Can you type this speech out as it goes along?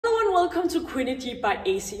welcome to Quinergy by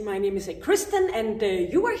AC. My name is Ann-Christin, and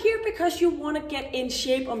you are here because you want to get in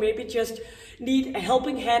shape, or maybe just need a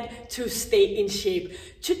helping hand to stay in shape.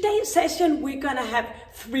 Today's session, we're gonna have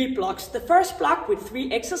 3 blocks. The first block with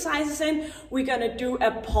 3 exercises in, we're gonna do a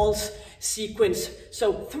pulse sequence.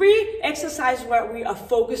 So 3 exercises where we are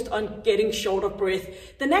focused on getting short of breath.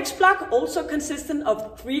 The next block, also consistent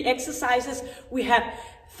of 3 exercises, we have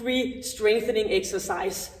 3 strengthening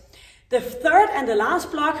exercises. The third and the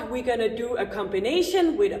last block, we're gonna do a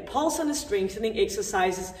combination with a pulse and a strengthening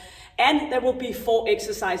exercises. And there will be 4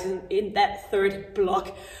 exercises in that third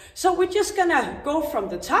block. So we're just gonna go from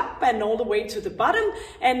the top and all the way to the bottom.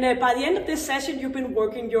 And by the end of this session, you've been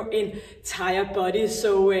working your entire body.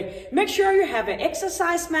 So make sure you have an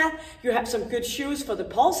exercise mat, you have some good shoes for the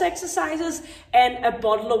pulse exercises, and a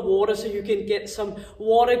bottle of water so you can get some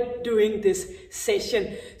water during this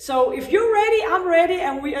session. So if you're ready, I'm ready,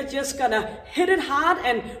 and we are just gonna hit it hard.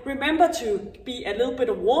 And remember to be a little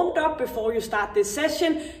bit warmed up before you start this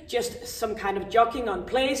session. Just some kind of jogging on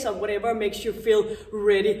place or whatever makes you feel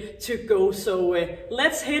ready to go. So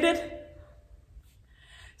let's hit it.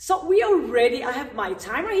 So we are ready. I have my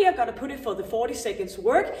timer here. Gotta put it for the 40 seconds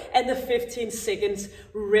work and the 15 seconds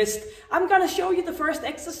rest. I'm gonna show you the first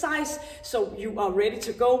exercise so you are ready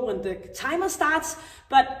to go when the timer starts.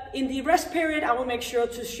 But in the rest period, I will make sure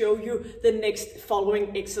to show you the next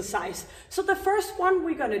following exercise. So the first one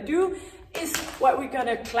we're gonna do is what we're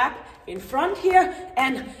gonna clap in front here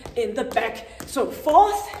and in the back. So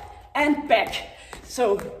forth and back.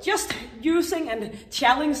 So just using and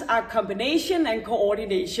challenge our combination and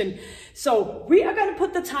coordination. So we are gonna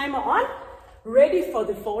put the timer on, ready for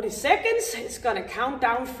the 40 seconds. It's gonna count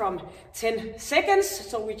down from 10 seconds,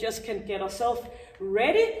 so we just can get ourselves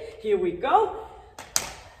ready. Here we go.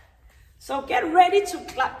 So get ready to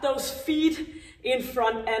clap those feet in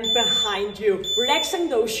front and behind you, relaxing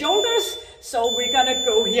those shoulders. So we're gonna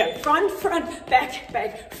go here, front, front, back,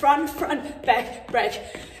 back, front, front, back, back.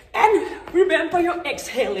 And remember you're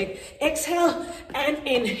exhaling. Exhale and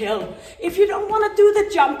inhale. If you don't want to do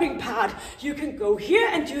the jumping part, you can go here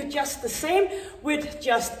and do just the same with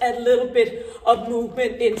just a little bit of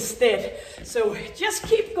movement instead. So just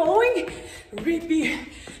keep going. Be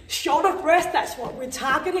short of breath. That's what we're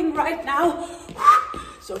targeting right now.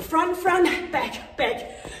 So front, front, back,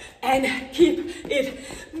 back. And keep it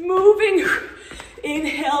moving.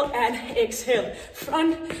 Inhale and exhale.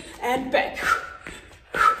 Front and back.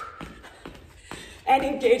 And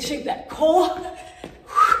engaging that core.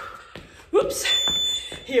 Whoops.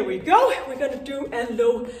 Here we go. We're gonna do a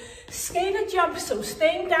low skater jump. So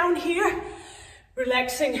staying down here,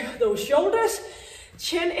 relaxing those shoulders,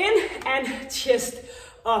 chin in and chest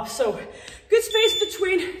up. So good space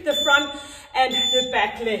between the front and the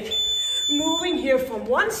back leg. Moving here from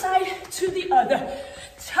one side to the other,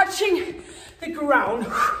 touching the ground.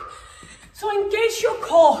 So engage your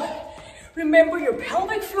core. Remember your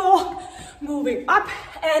pelvic floor, moving up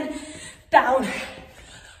and down,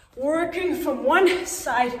 working from one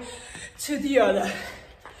side to the other.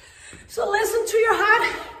 So listen to your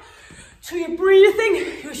heart, to your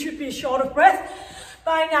breathing. You should be short of breath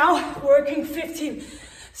by now, working 15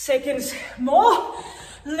 seconds more,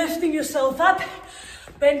 lifting yourself up,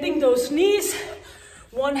 bending those knees,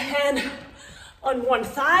 one hand on one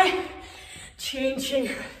thigh, changing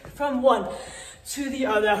from one to the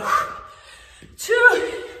other.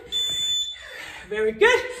 2. Very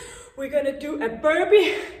good. We're gonna do a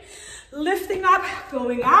burpee, lifting up,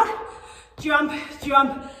 going out, jump,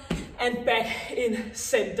 jump, and back in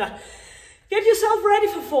center. Get yourself ready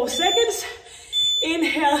for 4 seconds.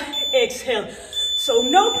 Inhale, exhale. So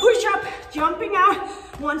no push up, jumping out,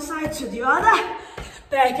 one side to the other,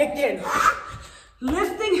 back again.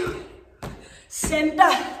 Lifting,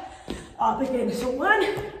 center, up again. So 1,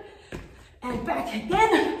 and back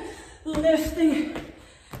again. Lifting,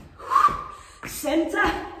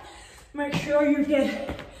 center. Make sure you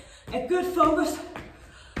get a good focus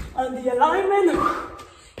on the alignment.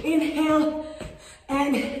 Inhale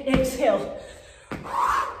and exhale.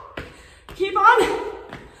 Keep on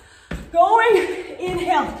going.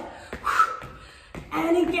 Inhale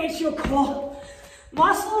and engage your core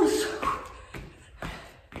muscles.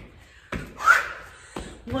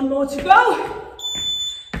 1 more to go.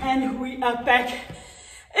 And we are back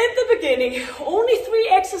in the beginning. Only 3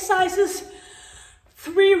 exercises,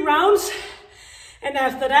 3 rounds, and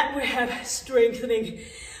after that we have strengthening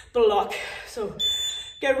block. So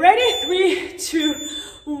get ready, 3, 2,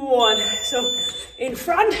 1. So in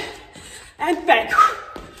front and back.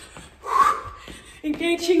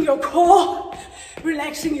 Engaging your core,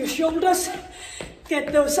 relaxing your shoulders,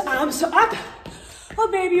 get those arms up. Or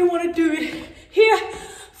maybe you want to do it here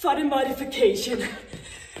for the modification.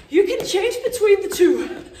 You can change between the two.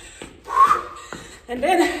 And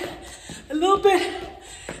then a little bit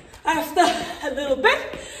after a little bit,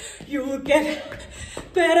 you will get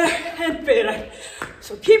better and better.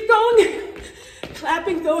 So keep going,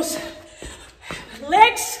 clapping those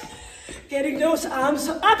legs, getting those arms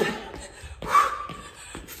up.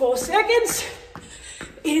 4 seconds.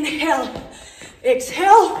 Inhale,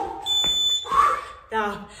 exhale.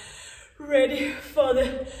 Now, ready for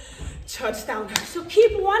the touchdown. So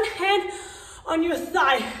keep one hand on your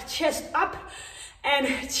thigh, chest up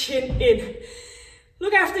and chin in.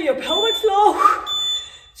 Look after your pelvic floor.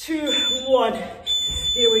 2, 1.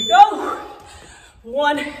 Here we go.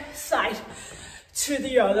 One side to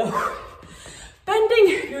the other.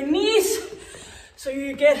 Bending your knees so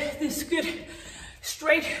you get this good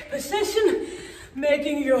straight position,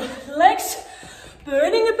 making your legs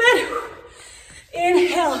burning a bit.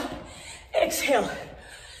 Inhale, exhale.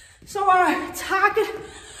 So our target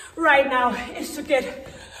right now is to get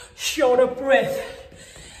shorter breath.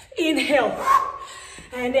 Inhale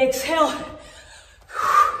and exhale.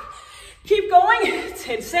 Keep going,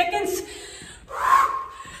 10 seconds.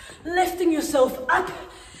 Lifting yourself up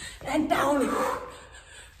and down.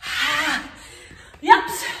 Yep,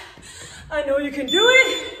 I know you can do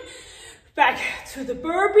it. Back to the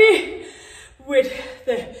burpee with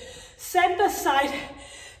the center side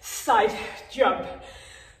jump.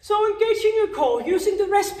 So engaging your core, using the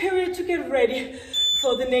rest period to get ready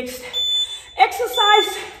for the next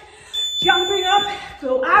exercise. Jumping up,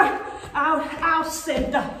 go out, out, out,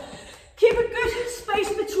 center. Keep a good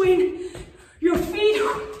space between your feet,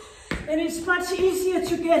 and it's much easier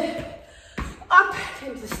to get up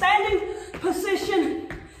into standing position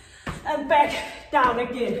and back down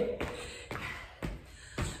again.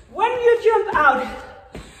 When you jump out,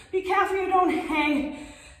 be careful you don't hang.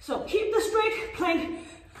 So keep the straight plank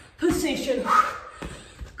position.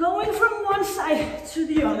 Going from one side to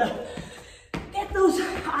the other. Get those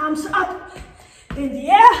arms up in the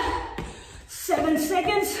air. 7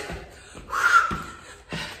 seconds.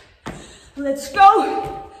 Let's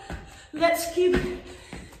go. Let's keep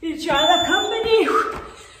each other company.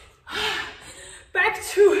 Back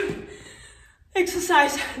to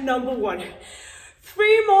exercise number 1.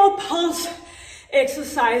 3 more pulse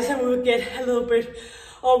exercise and we'll get a little bit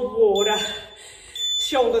of water.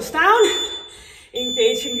 Shoulders down,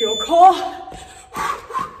 engaging your core.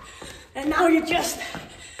 And now you just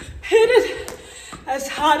hit it as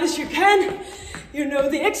hard as you can. You know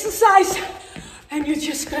the exercise and you're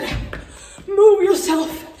just gonna move yourself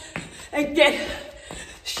and get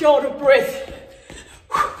shorter breath.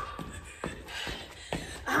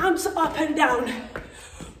 Arms up and down.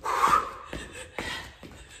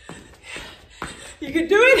 You can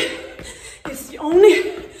do it.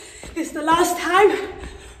 It's the last time.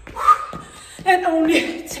 And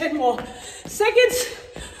only 10 more seconds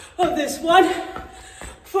of this one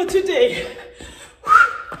for today.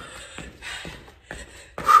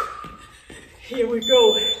 Here we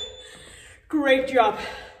go. Great job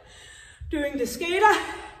doing the skater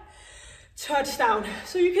touchdown.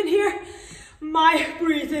 So you can hear my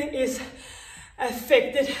breathing is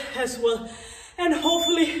affected as well. And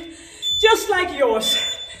hopefully just like yours.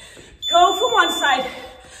 Go from one side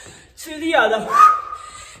to the other.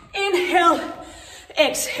 Inhale,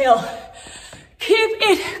 exhale. Keep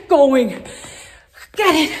it going.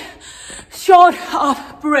 Get it short of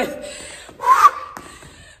breath.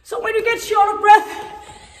 So when you get short of breath,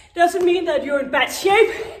 doesn't mean that you're in bad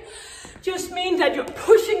shape. Just means that you're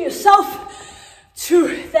pushing yourself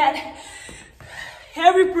to that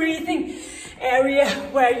heavy breathing area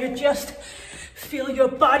where you just feel your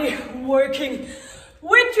body working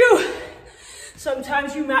with you.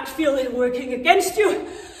 Sometimes you might feel it working against you,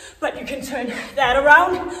 but you can turn that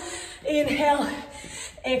around. Inhale,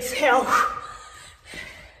 exhale.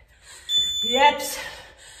 Yep.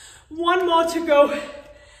 1 more to go,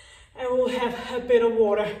 and we'll have a bit of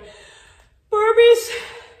water. Burpees,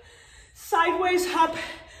 sideways hop,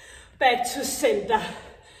 back to center.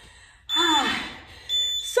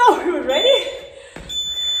 So, you ready?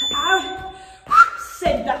 Out,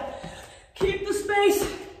 center. Keep the space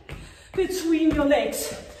between your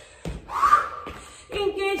legs.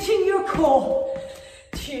 Engaging your core.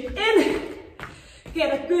 Chin in.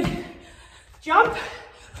 Get a good jump.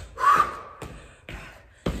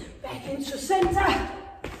 Back into center.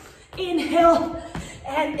 Inhale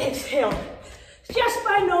and exhale. Just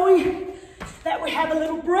by knowing that we have a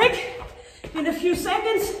little break in a few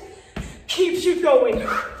seconds keeps you going.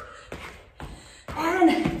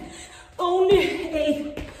 And only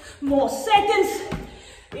 8 more seconds.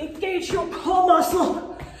 Engage your core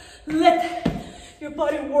muscle. Let your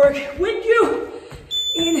body work with you.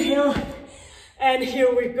 Inhale, and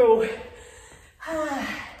here we go.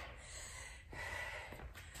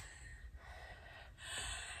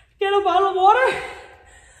 Get a bottle of water.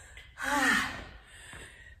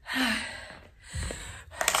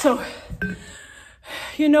 So,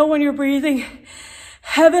 you know when you're breathing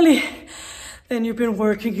heavily, then you've been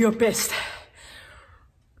working your best.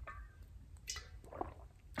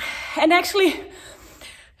 And actually,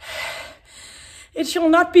 it shall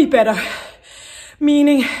not be better.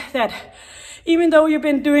 Meaning that even though you've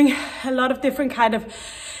been doing a lot of different kind of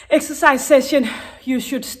exercise session, you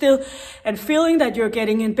should still, and feeling that you're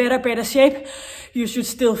getting in better shape, you should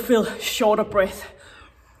still feel short of breath.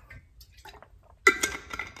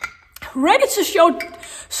 Ready to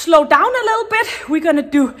slow down a little bit? We're gonna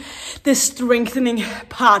do the strengthening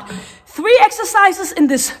part. 3 exercises in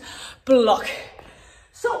this block.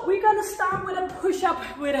 So we're gonna start with a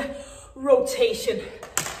push-up with a rotation.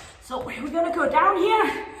 So we're gonna go down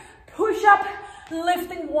here, push up,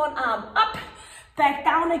 lifting one arm up, back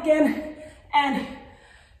down again, and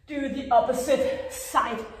do the opposite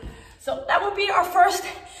side. So that will be our first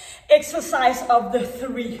exercise of the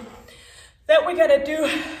 3. Then we're gonna do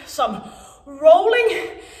some rolling,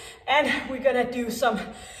 and we're gonna do some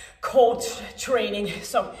core training.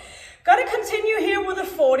 So gonna continue here with the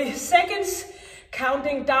 40 seconds,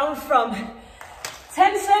 counting down from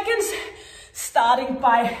 10 seconds, starting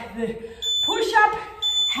by the push-up,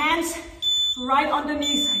 hands right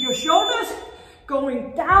underneath your shoulders,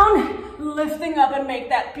 going down, lifting up, and make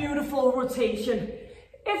that beautiful rotation.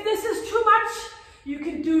 If this is too much, you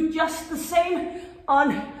can do just the same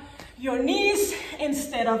on your knees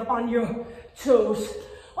instead of on your toes.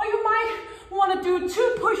 Or you might want to do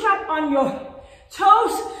 2 push-ups on your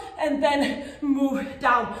toes and then move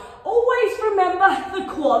down. Always remember the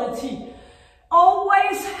quality.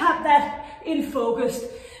 Always have that in focus.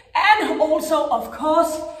 And also, of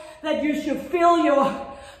course, that you should feel your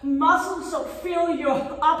muscles, so feel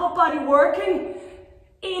your upper body working.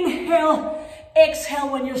 Inhale, exhale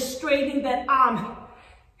when you're straightening that arm.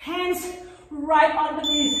 Hands right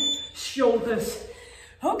underneath shoulders.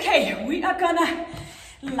 Okay, we are gonna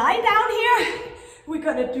lie down here. We're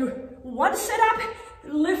gonna do 1 sit-up,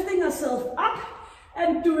 lifting ourselves up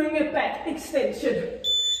and doing a back extension.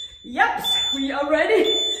 Yep, we are ready.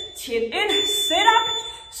 Chin in, sit up,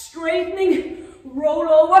 straightening, roll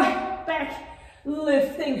over, back,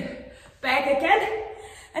 lifting, back again.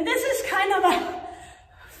 And this is kind of a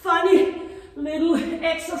funny little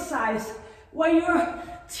exercise where you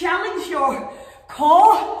challenge your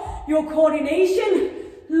core, your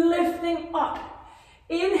coordination, lifting up.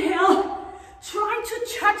 Inhale, try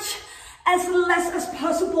to touch as less as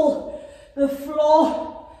possible the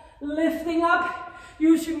floor, lifting up,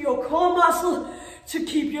 using your core muscle to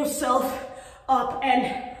keep yourself up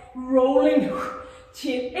and rolling.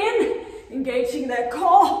 Chin in, engaging that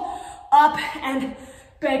core, up and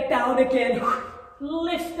back down again,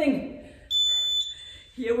 lifting.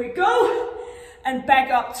 Here we go, and back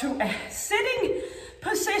up to a sitting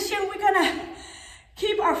position. We're gonna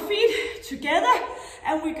keep our feet together,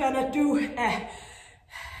 and we're gonna do a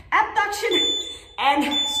abduction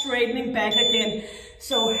and straightening back again.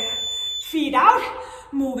 So feet out,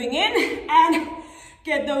 moving in, and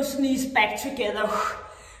get those knees back together.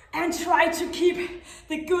 And try to keep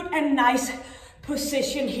the good and nice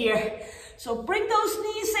position here. So bring those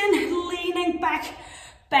knees in, leaning back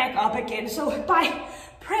up again. So by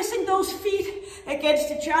pressing those feet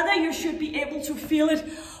against each other, you should be able to feel it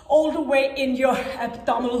all the way in your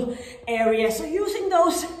abdominal area. So using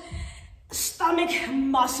those stomach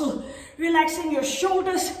muscle, relaxing your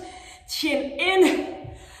shoulders, chin in.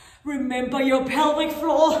 Remember your pelvic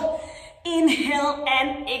floor. Inhale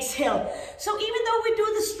and exhale. So even though we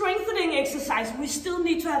do the strengthening exercise, we still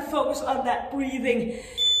need to have focus on that breathing,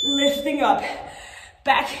 lifting up.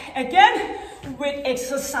 Back again with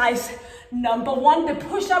exercise number 1, the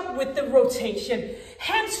push-up with the rotation.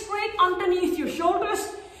 Hands straight underneath your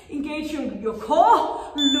shoulders, engaging your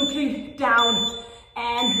core, looking down.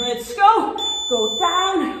 And let's go. Go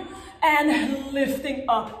down and lifting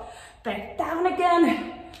up. Back down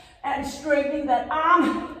again and straightening that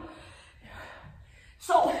arm.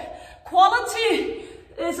 So quality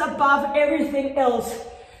is above everything else.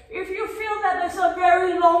 If you feel that there's a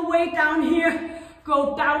very long way down here,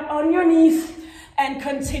 go down on your knees and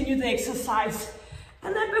continue the exercise.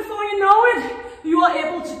 And then before you know it, you are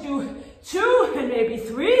able to do 2 and maybe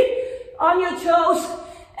 3 on your toes.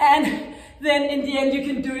 And then in the end, you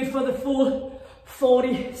can do it for the full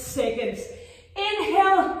 40 seconds.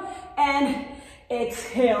 Inhale and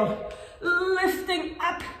exhale. Lifting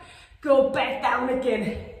up. Go back down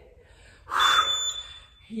again.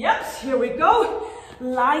 Yep, here we go.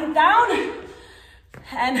 Lying down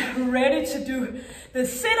and ready to do the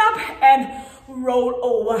sit-up and roll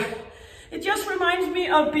over. It just reminds me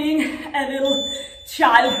of being a little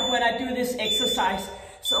child when I do this exercise.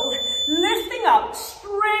 So lifting up,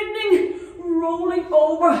 straightening, rolling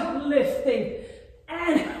over, lifting.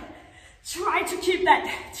 And try to keep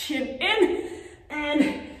that chin in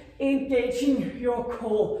and engaging your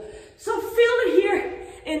core. So feel it here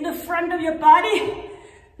in the front of your body,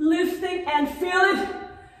 lifting, and feel it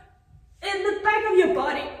in the back of your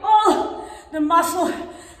body. All the muscle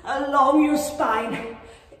along your spine.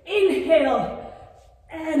 Inhale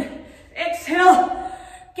and exhale.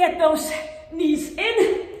 Get those knees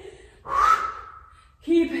in.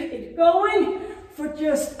 Keep it going for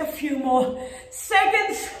just a few more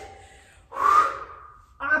seconds.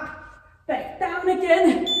 Up, back down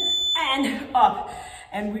again, and up.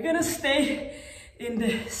 And we're gonna stay in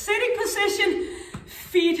the sitting position,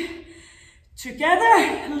 feet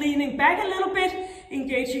together, leaning back a little bit,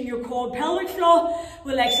 engaging your core and pelvic floor,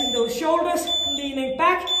 relaxing those shoulders, leaning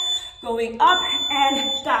back, going up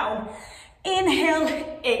and down.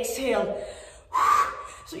 Inhale, exhale.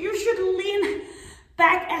 So you should lean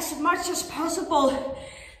back as much as possible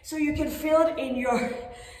so you can feel it in your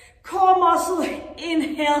core muscle.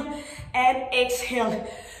 Inhale and exhale.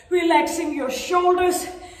 Relaxing your shoulders,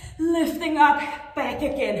 lifting up, back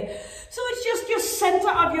again. So it's just your center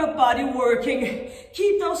of your body working.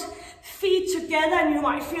 Keep those feet together and you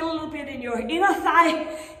might feel a little bit in your inner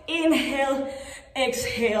thigh. Inhale,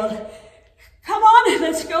 exhale. Come on,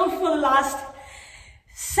 let's go for the last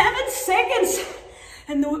 7 seconds.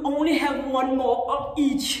 And then we only have one more of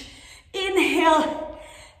each. Inhale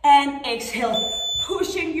and exhale.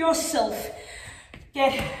 Pushing yourself.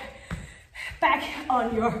 Get back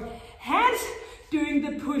on your hands. Doing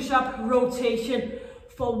the push-up rotation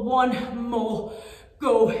for one more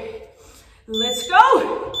go. Let's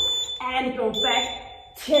go. And go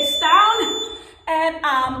back. Chest down. And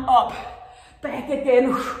arm up. Back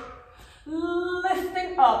again.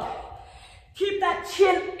 Lifting up. Keep that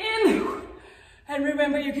chin in. And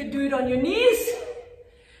remember, you can do it on your knees.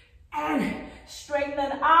 And straighten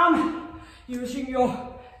that arm. Using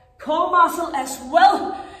your core muscle as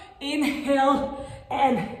well. Inhale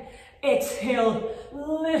and exhale.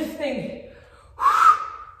 Lifting.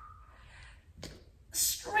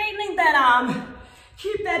 Straightening that arm.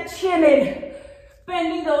 Keep that chin in.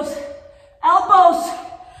 Bending those elbows.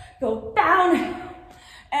 Go down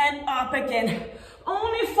and up again.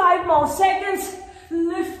 Only 5 more seconds.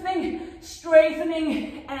 Lifting,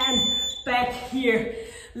 straightening, and back here.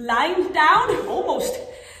 Lying down, almost.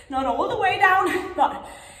 Not all the way down, but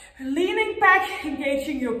leaning back,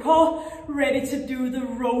 engaging your core, ready to do the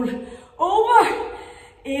roll over.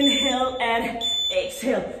 Inhale and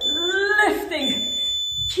exhale. Lifting.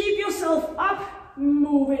 Keep yourself up,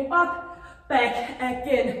 moving up, back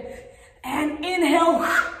again. And inhale,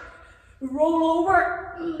 roll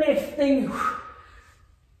over, lifting.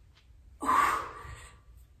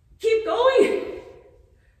 Keep going.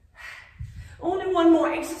 Only one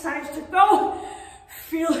more exercise to go.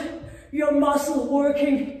 Feel your muscle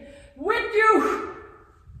working with you.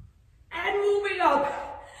 And moving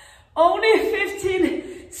up. Only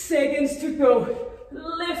 15 seconds to go.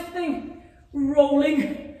 Lifting,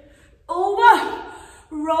 rolling over.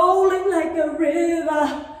 Rolling like a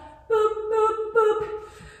river. Boop, boop, boop.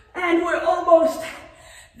 And we're almost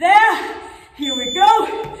there. Here we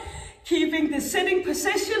go. Keeping the sitting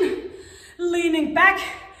position, leaning back,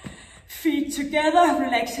 feet together,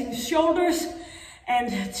 relaxing shoulders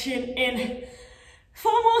and chin in.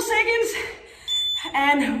 4 more seconds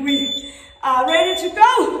and we are ready to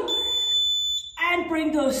go. And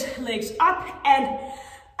bring those legs up and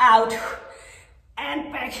out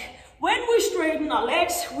and back. When we straighten our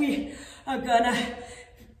legs, we are gonna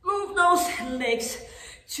move those legs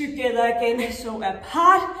together again. So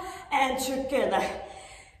apart and together.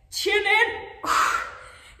 Chin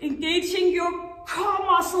in, engaging your core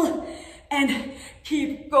muscle and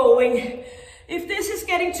keep going. If this is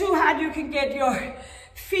getting too hard, you can get your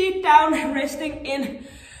feet down, resting in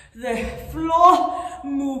the floor,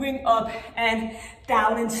 moving up and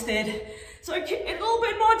down instead. So a little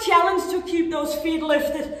bit more challenge to keep those feet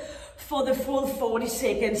lifted for the full 40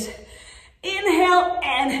 seconds. Inhale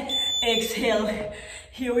and exhale.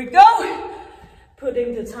 Here we go.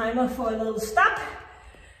 Putting the timer for a little stop.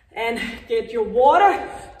 And get your water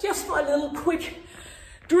just for a little quick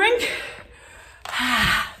drink.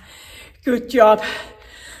 Good job.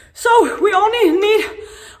 So we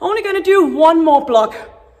only gonna do one more block.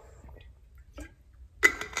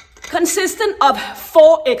 Consistent of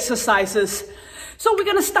 4 exercises. So we're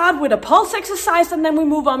gonna start with a pulse exercise, and then we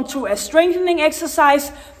move on to a strengthening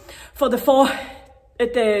exercise for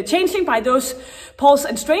the changing by those pulse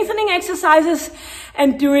and strengthening exercises,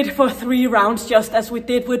 and do it for 3 rounds, just as we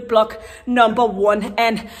did with block number 1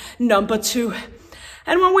 and number 2.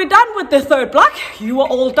 And when we're done with the 3rd block, you are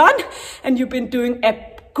all done, and you've been doing a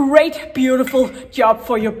great, beautiful job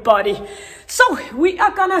for your body. So we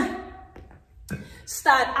are gonna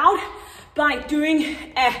start out by doing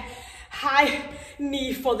a high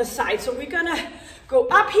knee for the side. So we're gonna go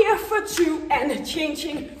up here for 2 and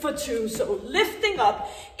changing for 2. So lifting up.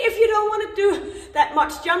 If you don't want to do that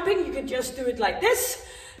much jumping, you can just do it like this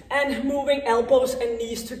and moving elbows and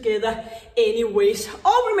knees together anyways.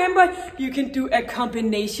 Or remember, you can do a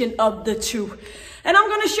combination of the 2. And I'm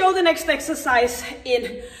gonna show the next exercise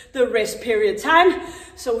in the rest period time,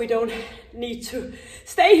 so we don't need to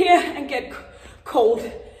stay here and get cold.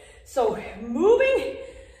 So moving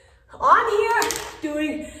on here,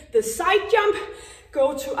 doing the side jump.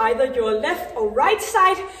 Go to either your left or right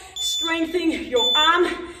side, strengthening your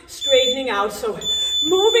arm, straightening out. So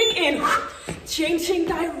moving in, changing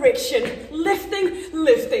direction, lifting,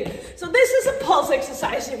 lifting. So this is a pulse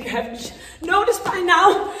exercise if you haven't noticed by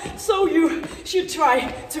now. So you should try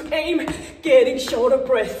to aim getting shorter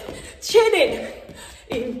breath. Chin in,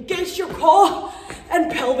 engage your core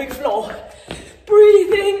and pelvic floor.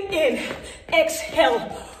 Breathing in,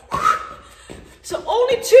 exhale. So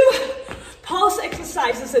only 2 pulse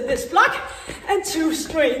exercises in this block and 2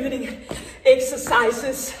 strengthening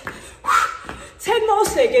exercises. 10 more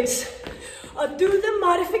seconds. Or do the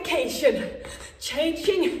modification,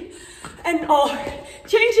 changing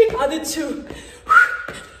other 2.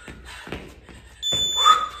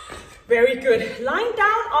 Very good. Lying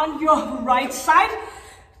down on your right side,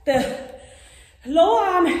 the lower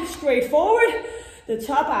arm straight forward, the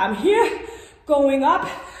top arm here, going up,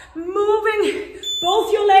 moving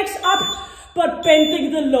both your legs up, but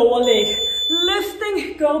bending the lower leg.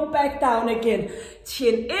 Lifting, go back down again.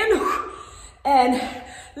 Chin in and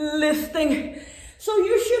lifting. So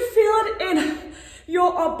you should feel it in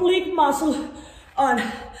your oblique muscle on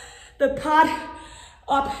the part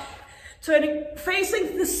up, turning,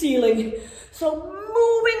 facing the ceiling. So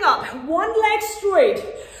moving up, one leg straight,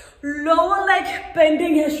 lower leg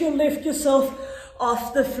bending as you lift yourself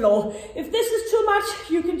off the floor. If this is too much,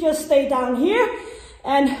 you can just stay down here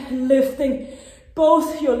and lifting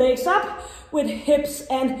both your legs up with hips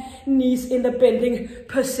and knees in the bending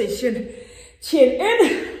position. Chin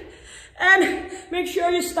in and make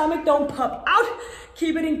sure your stomach don't pop out.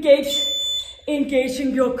 Keep it engaged,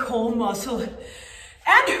 engaging your core muscle.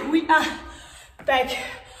 And we are back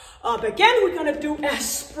up again. We're gonna do a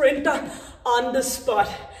sprinter on the spot.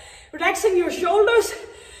 Relaxing your shoulders,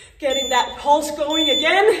 getting that pulse going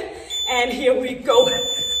again. And here we go.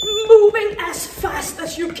 Moving as fast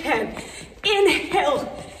as you can. Inhale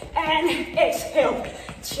and exhale.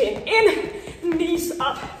 Chin in, knees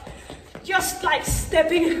up. Just like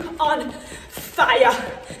stepping on fire.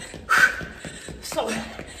 So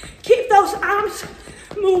keep those arms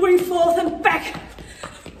moving forth and back.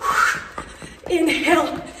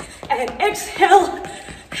 Inhale and exhale.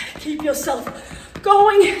 Keep yourself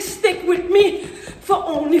going. Stick with me for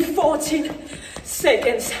only 14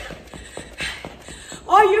 seconds.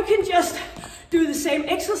 Or you can just do the same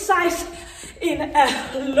exercise in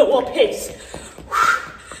a lower pace.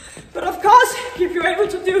 But of course, if you're able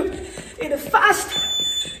to do it fast,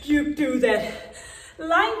 you do that.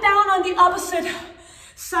 Lying down on the opposite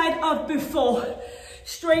side of before.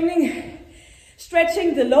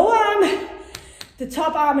 Stretching the lower arm, the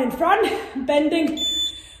top arm in front, bending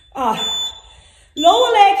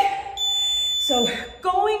lower leg. So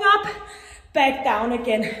going up, back down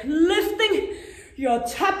again. Lifting your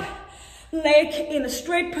top leg in a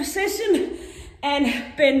straight position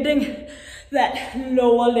and bending that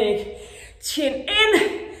lower leg. Chin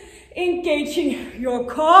in, engaging your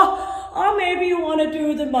core, or maybe you want to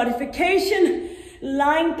do the modification,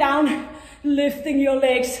 lying down, lifting your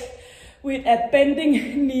legs with a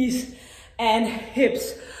bending knees and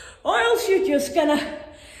hips. Or else you're just gonna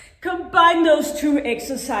combine those 2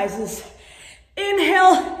 exercises.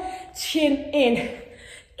 Inhale, chin in,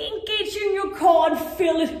 engaging your core and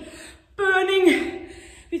feel it burning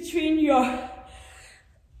between your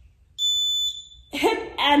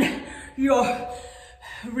hip and your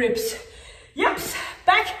ribs. Yep,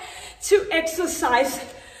 back to exercise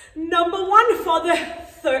number 1 for the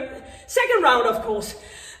second round, of course.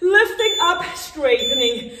 Lifting up,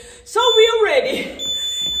 straightening. So we are ready.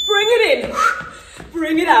 Bring it in,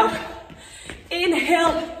 bring it out.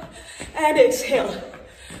 Inhale and exhale.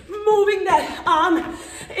 Moving that arm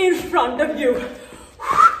in front of you.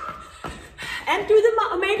 And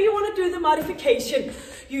maybe you want to do the modification.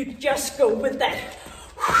 You just go with that.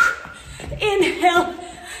 Inhale,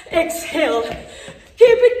 exhale.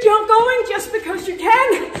 Keep it going just because you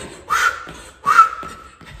can.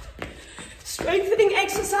 Strengthening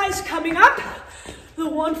exercise coming up. The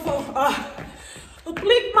one for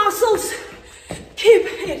oblique muscles. Keep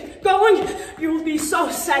it going. You will be so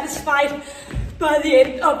satisfied by the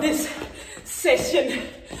end of this session.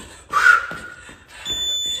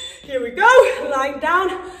 Here we go. Lying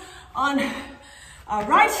down on our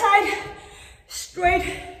right side.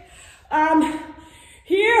 Straight arm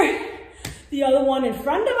here. The other one in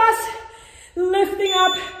front of us. Lifting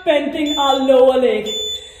up, bending our lower leg.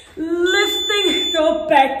 Lifting, go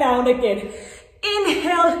back down again.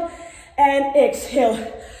 Inhale and exhale.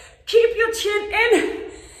 Keep your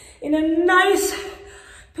chin in a nice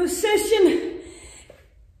position.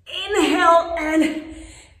 Inhale and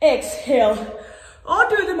exhale. Or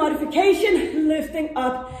do the modification, lifting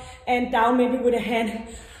up and down, maybe with a hand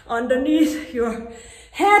underneath your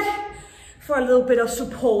head for a little bit of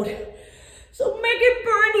support. So make it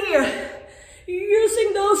burn here,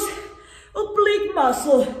 using those oblique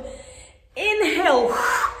muscles. Inhale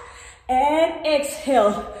and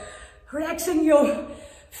exhale. Relaxing your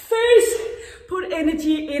face, put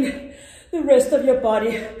energy in the rest of your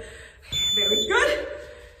body. Very good.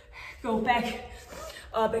 Go back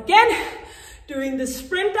up again, doing the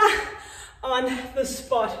sprinter on the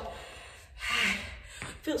spot.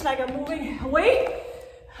 Feels like I'm moving away.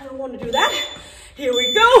 I don't want to do that. Here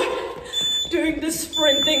we go. Doing the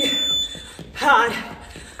sprinting part.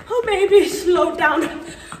 Or maybe slow down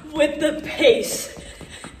with the pace.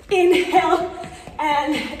 Inhale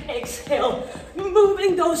and exhale.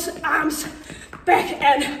 Moving those arms back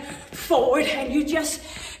and forward. And you just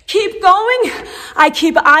keep going. I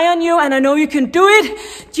keep an eye on you and I know you can do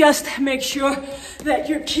it. Just make sure that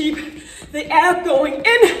you keep the air going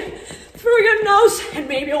in through your nose and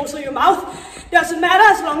maybe also your mouth. Doesn't matter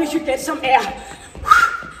as long as you get some air.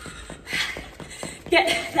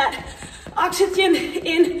 Get that oxygen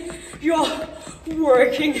in your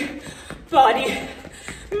working body.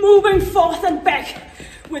 Moving forth and back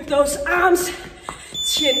with those arms.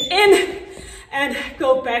 Chin in and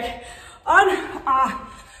go back on our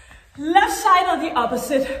left side or the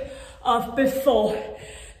opposite of before.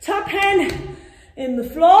 Top hand in the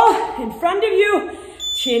floor in front of you.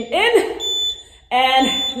 Chin in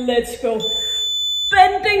and let's go.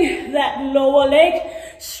 Bending that lower leg,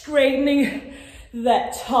 straightening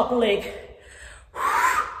that top leg.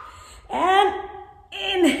 And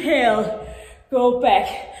inhale, go back.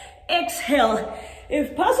 Exhale.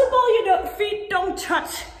 If possible, your feet don't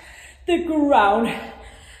touch the ground.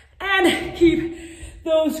 And keep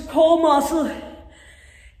those core muscles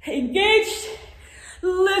engaged.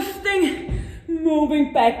 Lifting,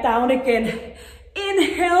 moving back down again.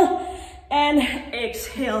 Inhale and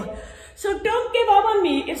exhale. So don't give up on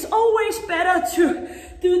me. It's always better to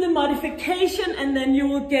do the modification and then you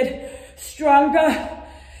will get stronger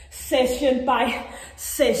session by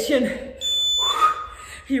session.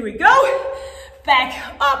 Here we go.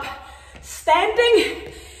 Back up,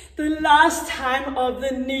 standing. The last time of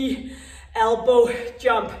the knee elbow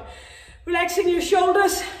jump. Relaxing your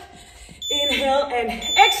shoulders. Inhale and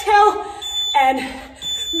exhale and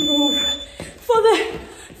move for the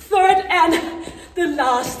third and the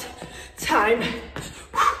last time.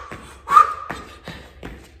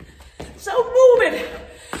 So move it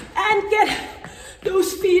and get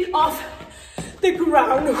those feet off the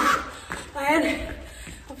ground. And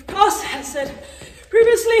of course, as I said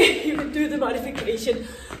previously, you can do the modification.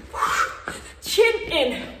 Chin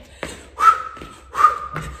in.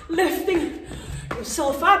 Lifting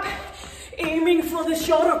yourself up, aiming for the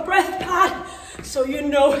shorter breath part so you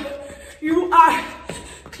know you are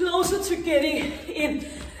closer to getting in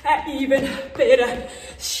an even better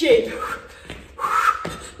shape.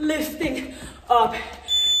 Lifting up.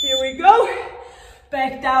 Here we go.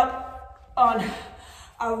 Back down on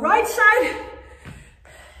our right side.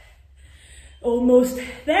 Almost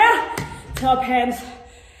there. Top hands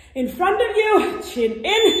in front of you. Chin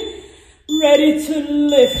in. Ready to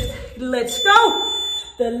lift. Let's go.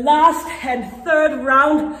 The last and third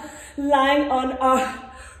round lying on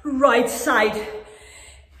our right side.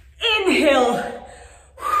 Inhale.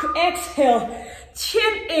 Exhale.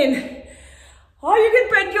 Chin in. Or you can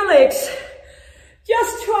bend your legs.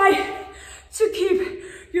 Just try to keep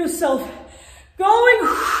yourself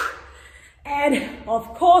going. And of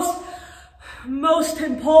course, most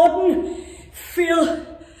important, feel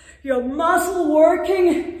your muscle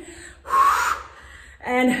working.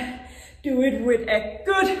 And do it with a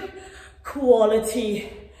good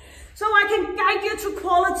quality. So I can guide you to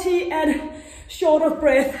quality and short of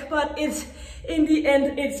breath, but in the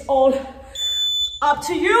end, it's all up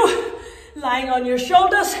to you, lying on your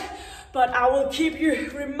shoulders, but I will keep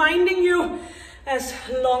you, reminding you as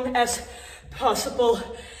long as possible.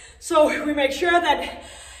 So we make sure that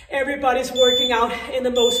everybody's working out in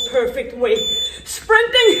the most perfect way.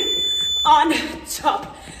 Sprinting on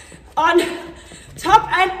top and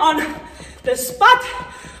on the spot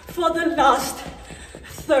for the last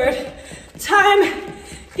third time.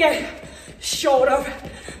 Get short of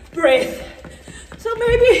breath. So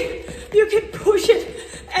maybe you can push it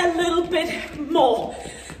a little bit more.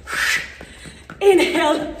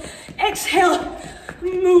 Inhale, exhale,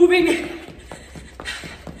 moving,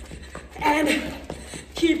 and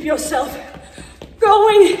keep yourself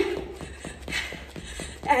going.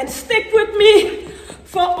 And stick with me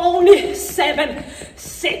for only 7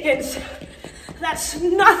 seconds. That's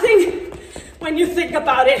nothing when you think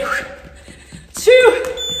about it. 2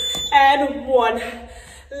 and 1.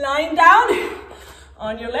 Lying down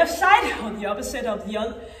on your left side, on the opposite of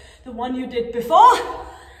the one you did before.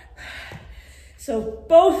 So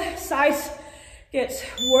both sides gets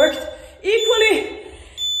worked equally.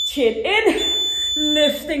 Chin in,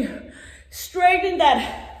 lifting, straightening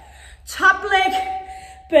that top leg,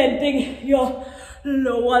 bending your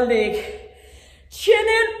lower leg. Chin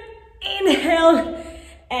in, inhale,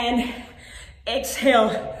 and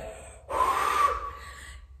exhale.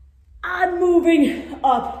 And moving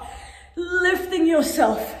up, lifting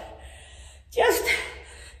yourself. Just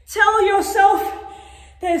tell yourself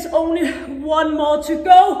there's only 1 more to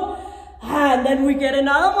go, and then we get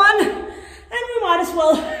another one, and we might as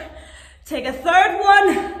well take a 3rd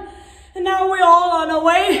one, and now we're all on our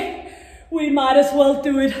way. We might as well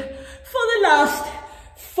do it for the last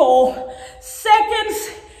 4 seconds,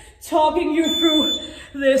 talking you through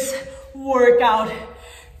this workout.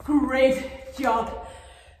 Great job.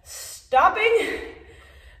 Stopping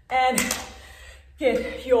and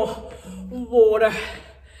get your water.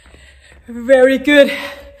 Very good.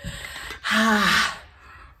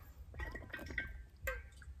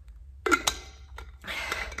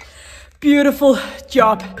 Beautiful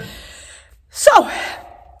job. So,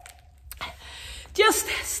 just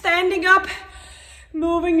standing up,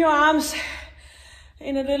 moving your arms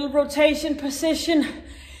in a little rotation position,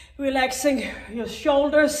 relaxing your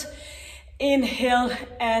shoulders. Inhale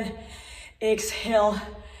and exhale.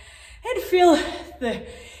 And feel the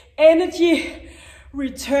energy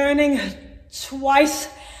returning twice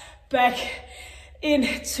back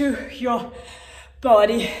into your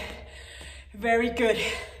body. Very good.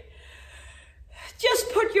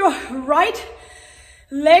 Just put your right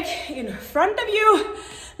leg in front of you,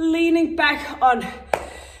 leaning back on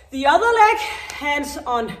the other leg, hands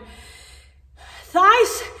on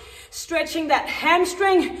thighs, stretching that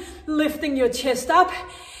hamstring, lifting your chest up.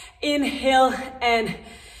 Inhale and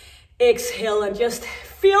exhale, and just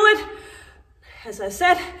feel it, as I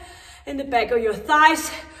said, in the back of your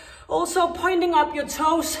thighs. Also pointing up your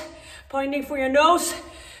toes, pointing for your nose,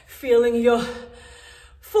 feeling your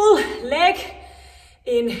full leg.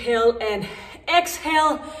 Inhale and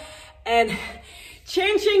exhale, and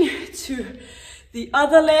changing to the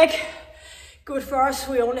other leg. Good for us,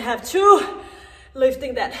 we only have 2.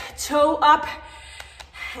 Lifting that toe up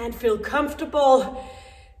and feel comfortable.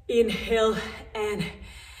 Inhale and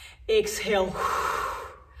exhale.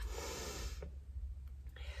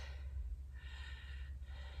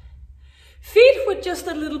 Feet with just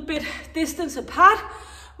a little bit distance apart,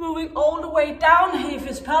 moving all the way down. If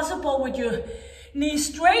it's possible, with your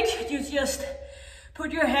knees straight, you just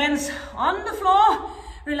put your hands on the floor,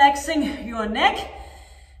 relaxing your neck,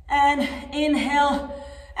 and inhale.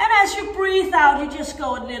 And as you breathe out, you just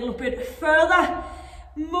go a little bit further,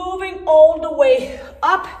 moving all the way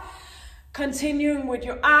up, continuing with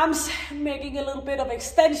your arms, making a little bit of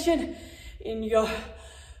extension in your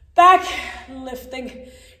back, lifting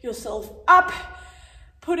yourself up,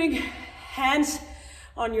 putting hands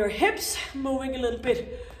on your hips, moving a little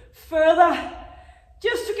bit further,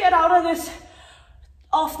 just to get out of this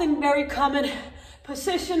often very common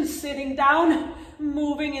position, sitting down,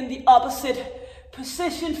 moving in the opposite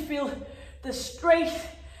position. Feel the stretch,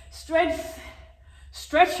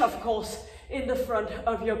 of course, in the front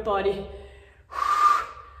of your body.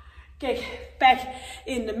 Get back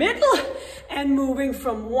in the middle and moving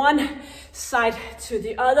from one side to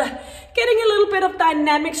the other. Getting a little bit of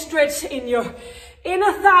dynamic stretch in your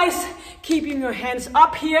inner thighs, keeping your hands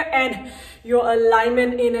up here and your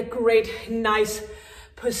alignment in a great, nice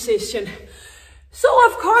position. So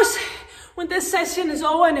of course, when this session is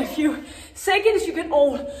over in a few seconds, you can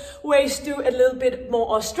always do a little bit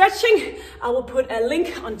more stretching. I will put a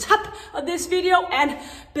link on top of this video and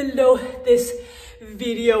below this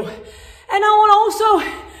video. And I will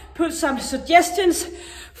also put some suggestions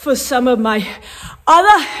for some of my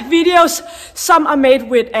other videos. Some are made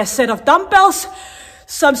with a set of dumbbells,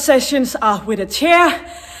 some sessions are with a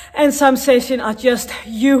chair, and some sessions are just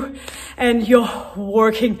you and your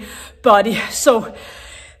working body. So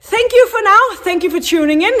thank you for now. Thank you for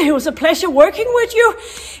tuning in. It was a pleasure working with you.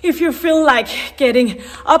 If you feel like getting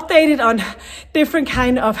updated on different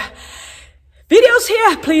kind of videos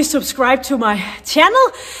here, please subscribe to my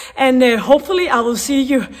channel, and hopefully I will see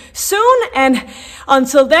you soon. And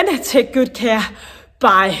until then, take good care.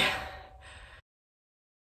 Bye.